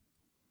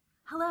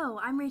Hello,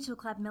 I'm Rachel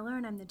Clapp-Miller,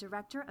 and I'm the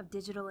Director of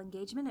Digital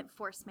Engagement at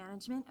Force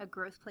Management, a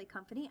growth play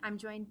company. I'm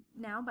joined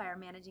now by our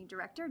Managing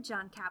Director,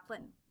 John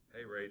Kaplan. Hey,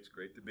 Rach,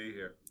 great to be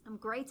here. I'm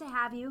great to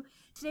have you.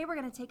 Today we're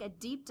going to take a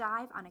deep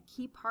dive on a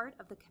key part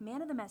of the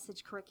Command of the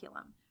Message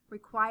curriculum,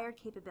 required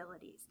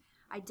capabilities.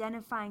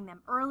 Identifying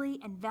them early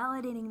and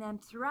validating them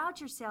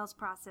throughout your sales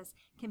process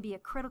can be a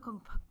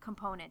critical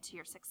component to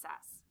your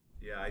success.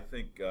 Yeah, I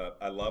think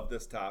I love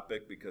this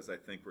topic because I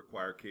think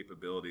required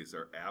capabilities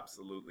are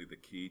absolutely the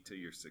key to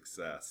your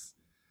success.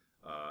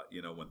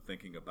 When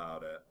thinking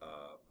about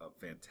a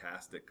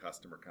fantastic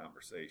customer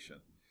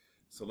conversation.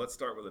 So let's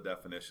start with a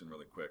definition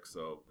really quick.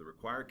 So the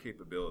required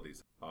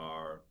capabilities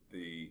are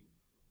a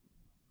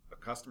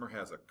customer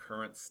has a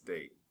current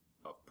state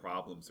of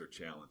problems or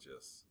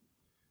challenges.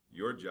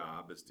 Your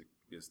job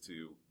is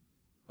to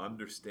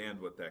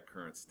understand what that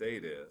current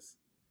state is,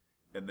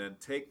 and then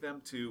take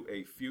them to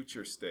a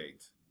future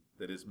state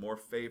that is more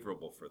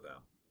favorable for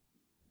them.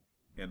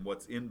 And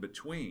what's in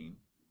between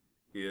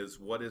is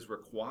what is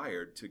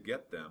required to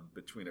get them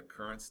between a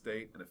current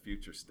state and a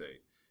future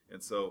state.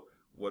 And so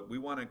what we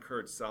want to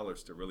encourage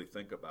sellers to really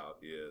think about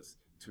is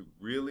to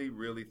really,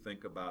 really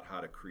think about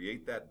how to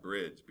create that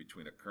bridge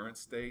between a current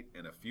state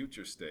and a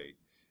future state,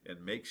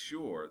 and make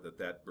sure that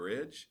that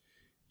bridge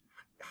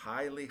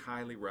highly,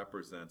 highly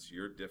represents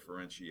your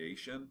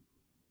differentiation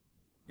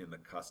in the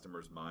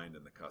customer's mind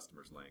and the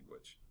customer's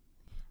language.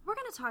 We're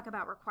going to talk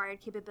about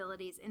required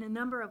capabilities in a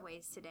number of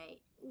ways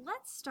today.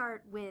 Let's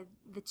start with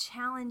the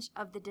challenge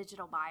of the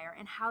digital buyer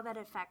and how that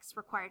affects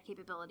required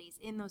capabilities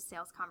in those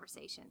sales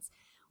conversations.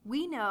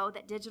 We know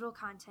that digital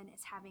content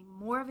is having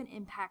more of an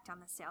impact on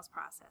the sales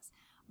process.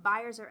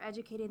 Buyers are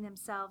educating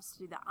themselves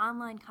through the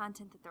online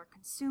content that they're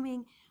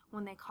consuming.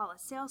 When they call a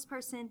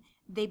salesperson,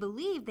 they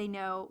believe they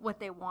know what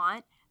they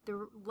want.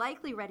 They're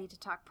likely ready to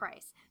talk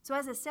price. So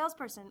as a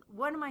salesperson,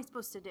 what am I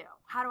supposed to do?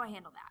 How do I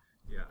handle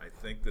that? Yeah, I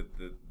think that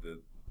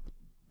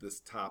this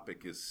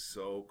topic is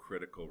so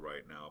critical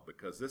right now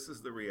because this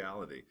is the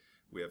reality.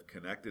 We have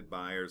connected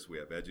buyers. We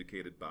have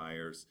educated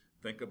buyers.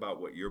 Think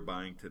about what you're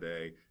buying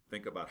today.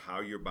 Think about how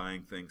you're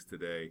buying things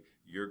today.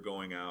 You're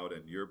going out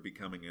and you're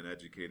becoming an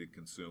educated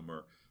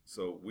consumer.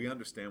 So we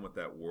understand what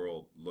that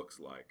world looks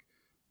like.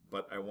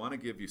 But I want to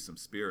give you some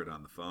spirit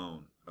on the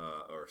phone,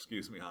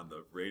 on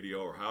the radio,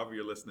 or however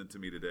you're listening to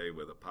me today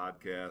with a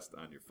podcast,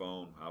 on your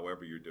phone,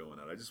 however you're doing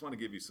it. I just want to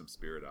give you some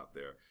spirit out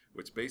there,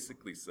 which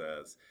basically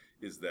says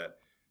is that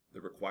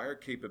the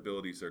required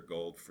capabilities are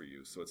gold for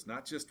you. So it's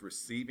not just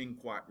receiving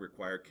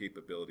required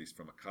capabilities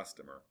from a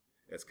customer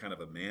as kind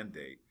of a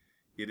mandate.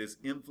 It is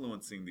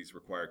influencing these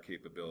required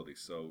capabilities.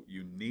 So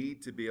you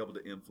need to be able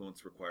to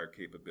influence required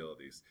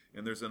capabilities.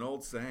 And there's an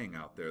old saying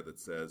out there that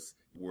says,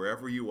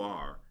 wherever you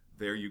are,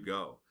 there you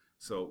go.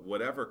 So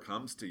whatever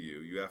comes to you,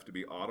 you have to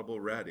be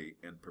audible, ready,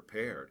 and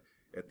prepared.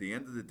 At the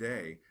end of the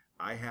day,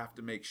 I have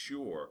to make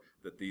sure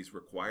that these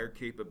required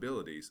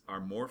capabilities are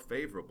more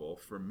favorable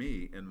for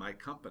me and my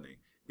company.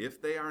 If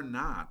they are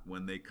not,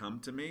 when they come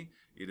to me,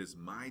 it is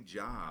my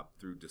job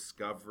through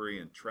discovery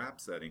and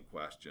trap setting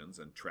questions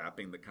and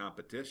trapping the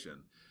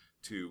competition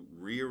to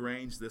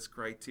rearrange this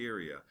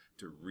criteria,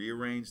 to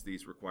rearrange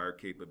these required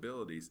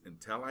capabilities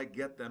until I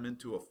get them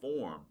into a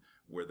form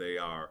where they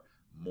are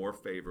more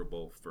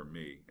favorable for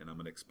me. And I'm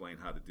going to explain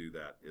how to do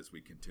that as we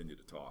continue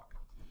to talk.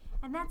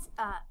 And that's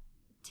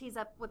tease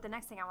up what the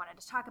next thing I wanted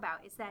to talk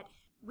about is that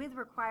with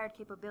required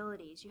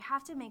capabilities, you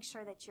have to make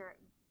sure that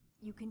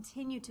you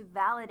continue to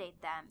validate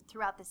them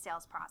throughout the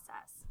sales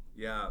process.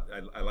 Yeah,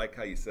 I like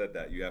how you said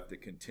that. You have to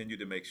continue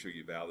to make sure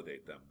you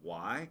validate them.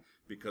 Why?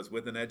 Because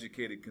with an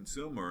educated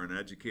consumer, an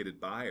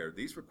educated buyer,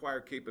 these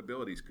required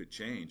capabilities could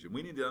change, and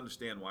we need to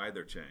understand why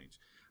they're changed.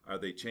 Are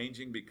they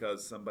changing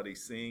because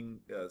somebody's seeing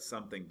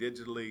something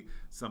digitally,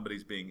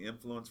 somebody's being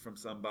influenced from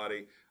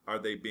somebody? Are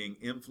they being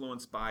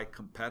influenced by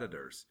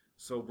competitors?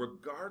 So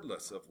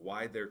regardless of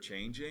why they're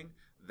changing,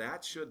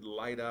 that should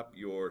light up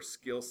your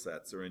skill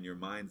sets or in your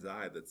mind's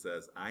eye that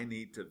says, I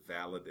need to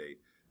validate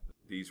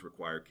these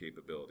required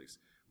capabilities.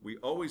 We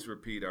always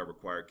repeat our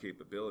required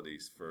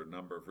capabilities for a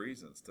number of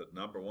reasons. To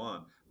number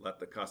one, let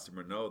the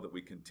customer know that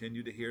we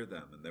continue to hear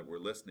them and that we're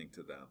listening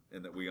to them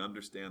and that we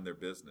understand their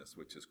business,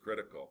 which is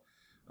critical.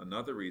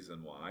 Another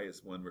reason why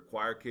is when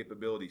required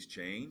capabilities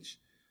change,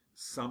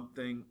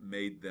 something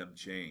made them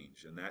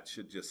change. And that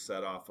should just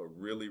set off a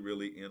really,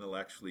 really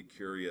intellectually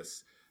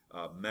curious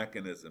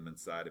mechanism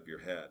inside of your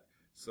head.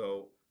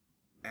 So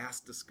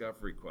ask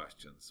discovery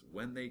questions.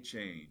 When they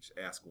change,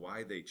 ask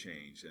why they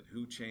changed and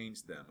who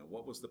changed them and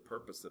what was the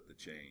purpose of the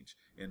change.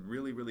 And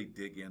really, really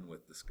dig in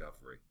with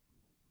discovery.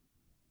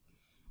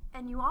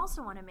 And you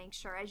also want to make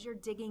sure as you're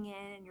digging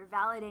in and you're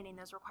validating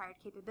those required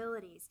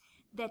capabilities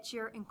that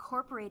you're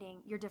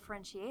incorporating your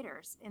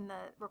differentiators in the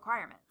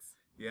requirements.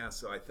 Yeah,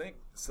 so I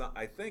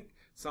think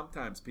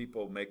sometimes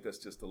people make this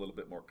just a little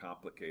bit more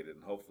complicated,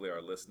 and hopefully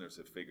our listeners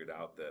have figured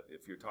out that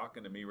if you're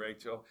talking to me,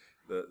 Rachel,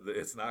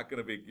 it's not going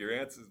to be your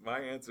answers. My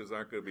answers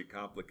aren't going to be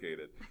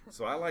complicated.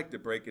 So I like to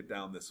break it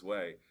down this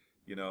way.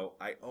 You know,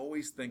 I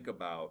always think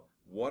about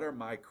what are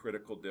my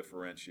critical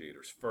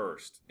differentiators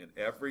first in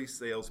every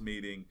sales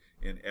meeting,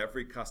 in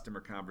every customer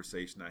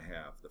conversation I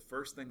have. The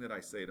first thing that I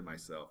say to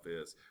myself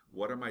is,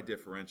 what are my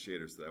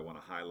differentiators that I want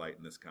to highlight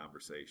in this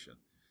conversation?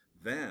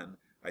 Then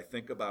I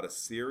think about a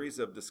series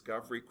of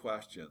discovery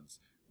questions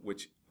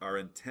which are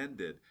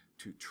intended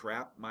to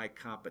trap my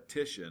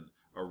competition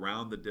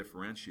around the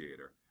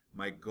differentiator.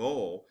 My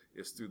goal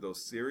is through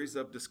those series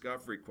of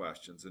discovery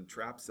questions and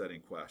trap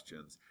setting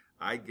questions,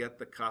 I get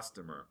the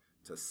customer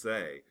to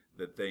say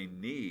that they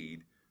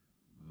need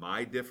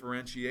my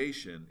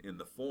differentiation in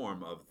the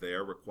form of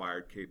their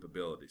required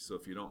capabilities. So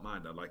if you don't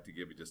mind, I'd like to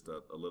give you just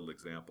a little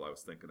example I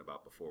was thinking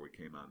about before we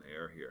came on the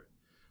air here.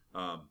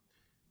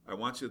 I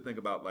want you to think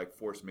about like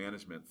force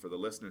management. For the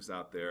listeners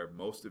out there,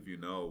 most of you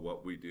know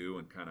what we do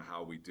and kind of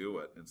how we do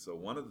it. And so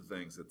one of the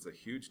things that's a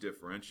huge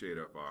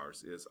differentiator of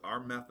ours is our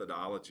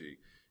methodology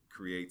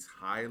creates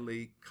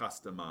highly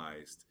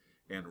customized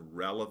and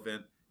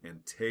relevant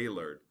and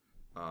tailored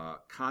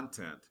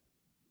content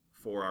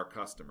for our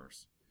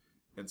customers.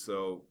 And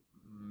so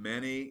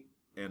many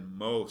and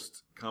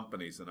most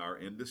companies in our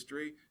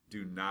industry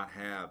do not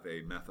have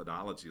a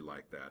methodology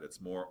like that. It's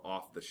more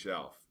off the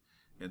shelf.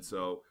 And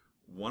so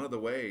one of the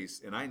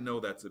ways, and I know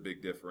that's a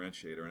big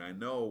differentiator, and I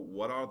know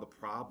what are the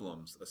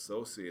problems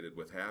associated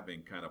with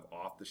having kind of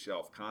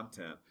off-the-shelf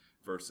content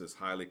versus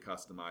highly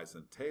customized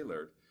and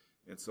tailored.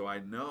 And so I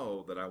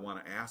know that I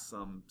want to ask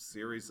some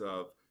series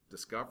of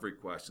discovery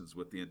questions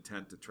with the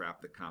intent to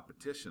trap the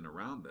competition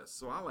around this.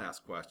 So I'll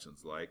ask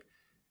questions like,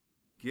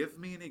 give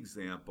me an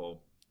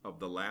example of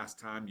the last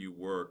time you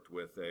worked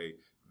with a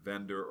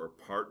vendor or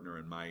partner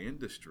in my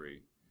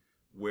industry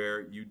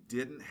where you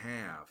didn't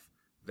have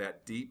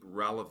that deep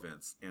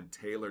relevance and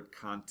tailored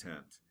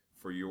content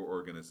for your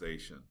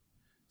organization.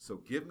 So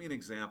give me an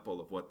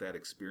example of what that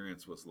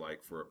experience was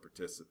like for a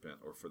participant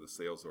or for the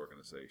sales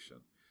organization.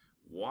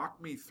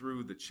 Walk me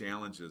through the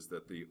challenges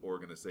that the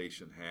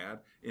organization had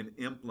in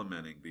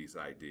implementing these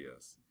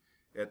ideas.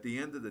 At the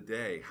end of the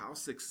day, how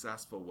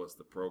successful was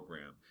the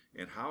program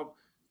and how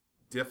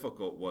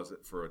difficult was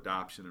it for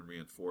adoption and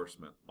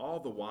reinforcement?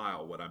 All the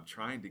while, what I'm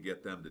trying to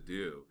get them to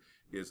do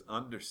is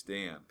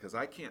understand, because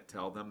I can't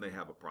tell them they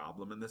have a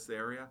problem in this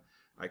area.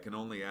 I can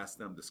only ask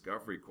them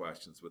discovery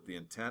questions with the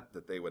intent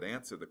that they would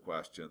answer the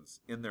questions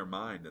in their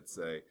mind and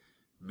say,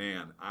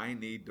 man, I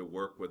need to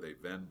work with a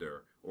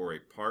vendor or a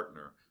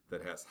partner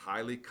that has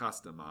highly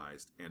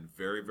customized and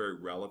very, very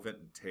relevant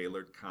and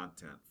tailored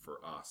content for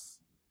us.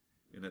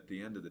 And at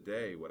the end of the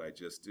day, what I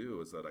just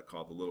do is that I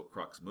call the little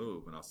crux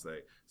move, and I'll say,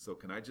 so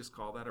can I just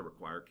call that a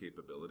required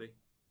capability?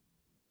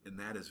 And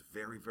that is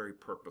very, very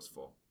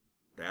purposeful.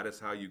 That is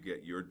how you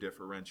get your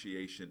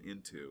differentiation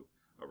into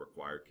a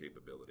required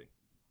capability.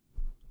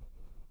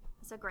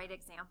 That's a great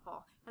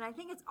example. And I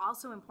think it's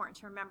also important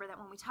to remember that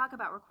when we talk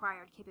about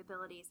required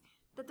capabilities,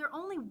 that they're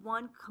only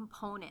one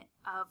component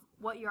of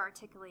what you're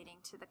articulating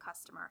to the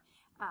customer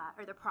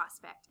or the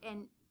prospect.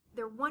 And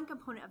they're one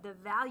component of the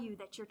value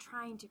that you're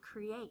trying to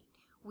create.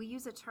 We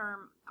use a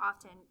term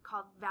often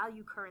called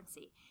value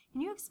currency. Can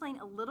you explain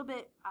a little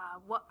bit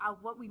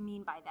what we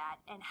mean by that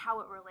and how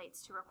it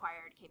relates to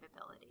required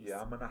capabilities? Yeah,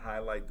 I'm going to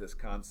highlight this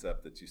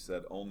concept that you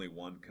said only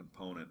one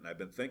component. And I've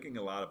been thinking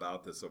a lot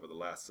about this over the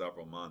last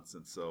several months.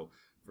 And so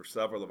for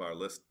several of our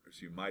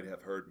listeners, you might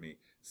have heard me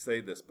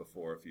say this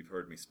before if you've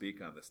heard me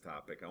speak on this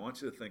topic. I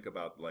want you to think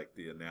about like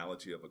the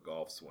analogy of a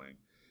golf swing.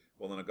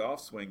 Well, in a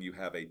golf swing, you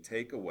have a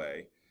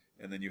takeaway,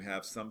 and then you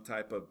have some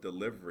type of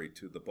delivery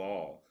to the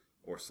ball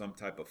or some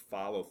type of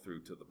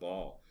follow-through to the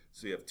ball.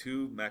 So you have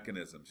two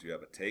mechanisms. You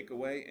have a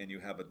takeaway and you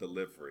have a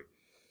delivery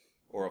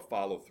or a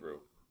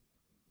follow-through.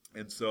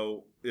 And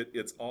so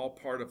it's all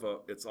part of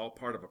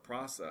a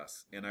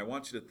process. And I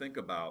want you to think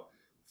about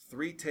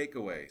three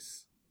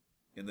takeaways.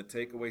 In the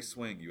takeaway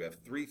swing, you have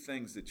three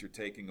things that you're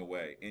taking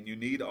away, and you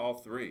need all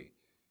three.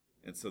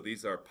 And so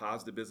these are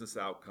positive business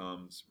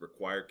outcomes,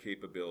 required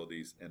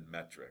capabilities, and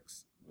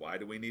metrics. Why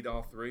do we need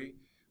all three?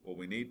 Well,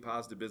 we need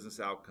positive business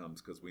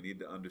outcomes because we need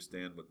to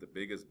understand what the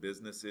biggest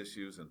business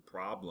issues and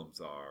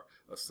problems are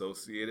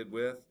associated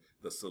with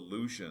the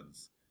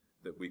solutions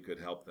that we could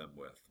help them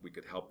with. We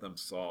could help them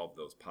solve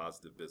those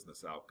positive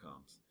business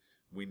outcomes.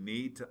 We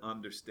need to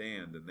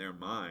understand in their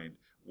mind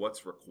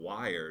what's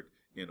required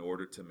in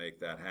order to make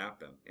that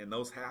happen. And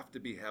those have to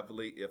be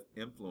heavily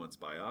influenced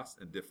by us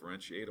and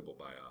differentiatable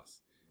by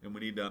us. And we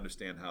need to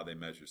understand how they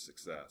measure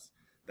success.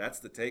 That's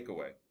the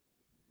takeaway.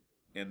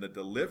 And the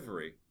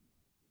delivery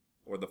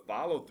or the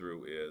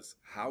follow-through is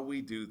how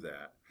we do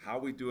that, how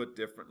we do it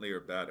differently or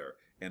better,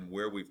 and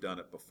where we've done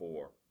it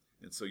before.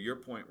 And so your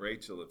point,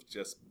 Rachel, if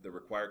just the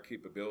required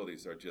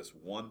capabilities are just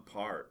one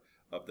part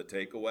of the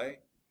takeaway,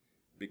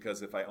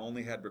 because if I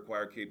only had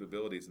required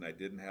capabilities and I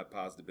didn't have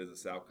positive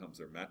business outcomes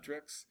or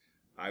metrics,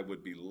 I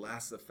would be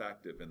less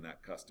effective in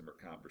that customer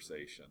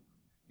conversation.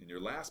 And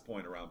your last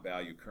point around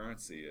value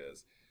currency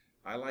is,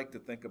 I like to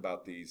think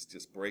about these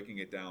just breaking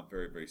it down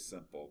very, very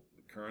simple.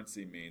 The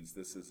currency means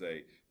this is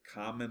a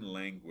common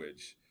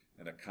language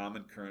and a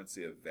common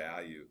currency of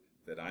value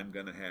that I'm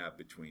going to have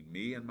between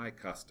me and my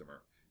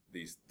customer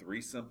these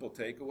 3 simple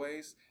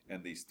takeaways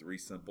and these 3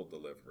 simple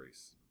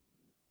deliveries.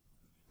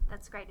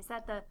 That's great. Is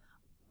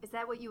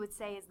that what you would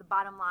say is the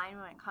bottom line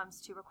when it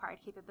comes to required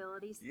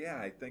capabilities? Yeah,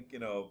 I think,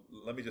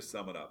 let me just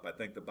sum it up. I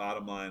think the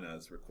bottom line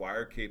is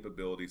required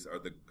capabilities are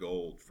the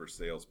gold for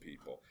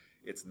salespeople.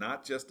 It's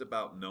not just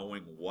about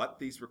knowing what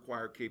these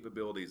required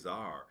capabilities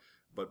are,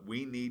 but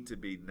we need to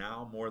be,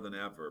 now more than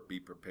ever, be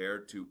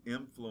prepared to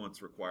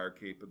influence required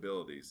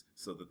capabilities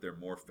so that they're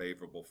more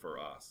favorable for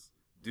us.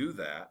 Do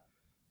that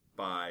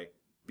by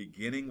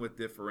beginning with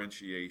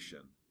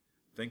differentiation,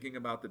 thinking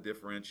about the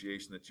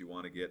differentiation that you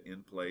want to get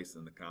in place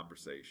in the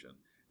conversation.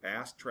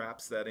 Ask trap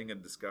setting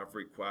and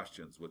discovery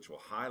questions, which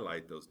will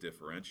highlight those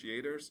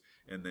differentiators,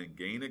 and then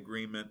gain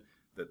agreement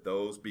that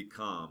those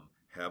become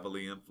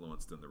heavily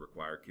influenced in the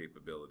required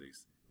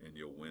capabilities, and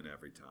you'll win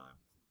every time.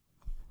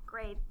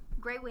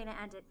 Great way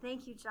to end it.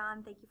 Thank you,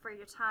 John. Thank you for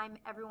your time.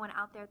 Everyone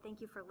out there, thank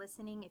you for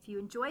listening. If you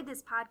enjoyed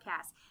this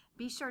podcast,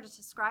 be sure to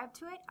subscribe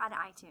to it on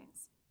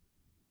iTunes.